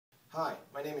Hi,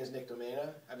 my name is Nick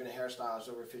Domena. I've been a hairstylist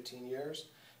over 15 years.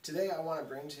 Today I want to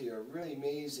bring to you a really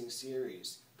amazing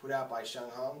series put out by Sheng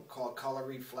called Color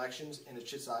Reflections in the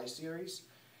Chit's Eye series.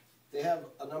 They have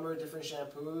a number of different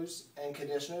shampoos and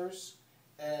conditioners,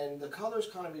 and the colors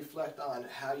kind of reflect on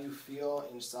how you feel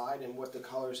inside and what the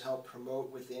colors help promote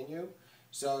within you.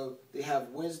 So they have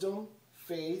wisdom,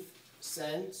 faith,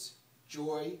 sense,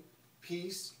 joy,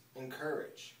 peace, and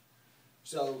courage.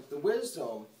 So the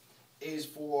wisdom is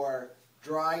for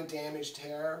dry, damaged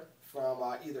hair from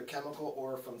either chemical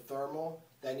or from thermal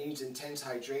that needs intense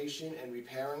hydration and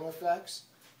repairing effects.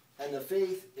 And the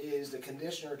faith is the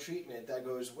conditioner treatment that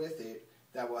goes with it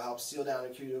that will help seal down the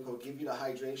cuticle, give you the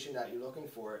hydration that you're looking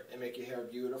for, and make your hair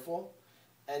beautiful.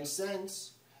 And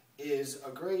Sense is a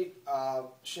great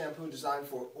shampoo designed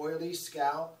for oily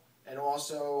scalp and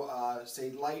also,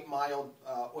 say, light, mild,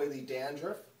 oily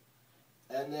dandruff.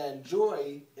 And then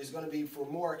Joy is going to be for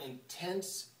more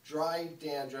intense dry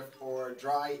dandruff or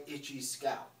dry itchy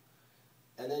scalp.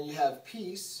 And then you have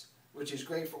Peace, which is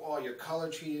great for all your color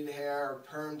treated hair,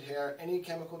 permed hair, any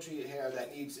chemical treated hair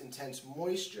that needs intense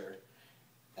moisture.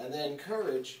 And then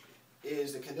Courage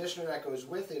is the conditioner that goes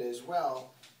with it as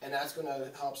well, and that's going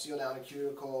to help seal down the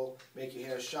cuticle, make your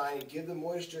hair shiny, give the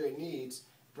moisture it needs,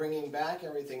 bringing back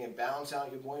everything and balance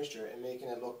out your moisture and making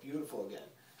it look beautiful again.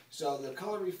 So the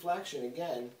Color Reflection,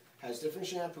 again, has different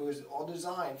shampoos, all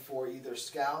designed for either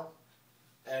scalp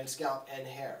and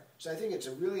hair. So I think it's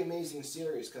a really amazing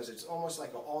series because it's almost like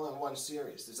an all-in-one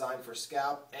series designed for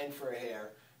scalp and for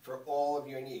hair for all of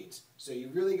your needs. So you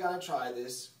really got to try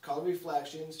this Color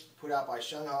Reflections put out by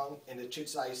Sheng in the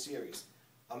Chit's Eye series.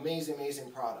 Amazing,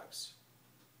 amazing products.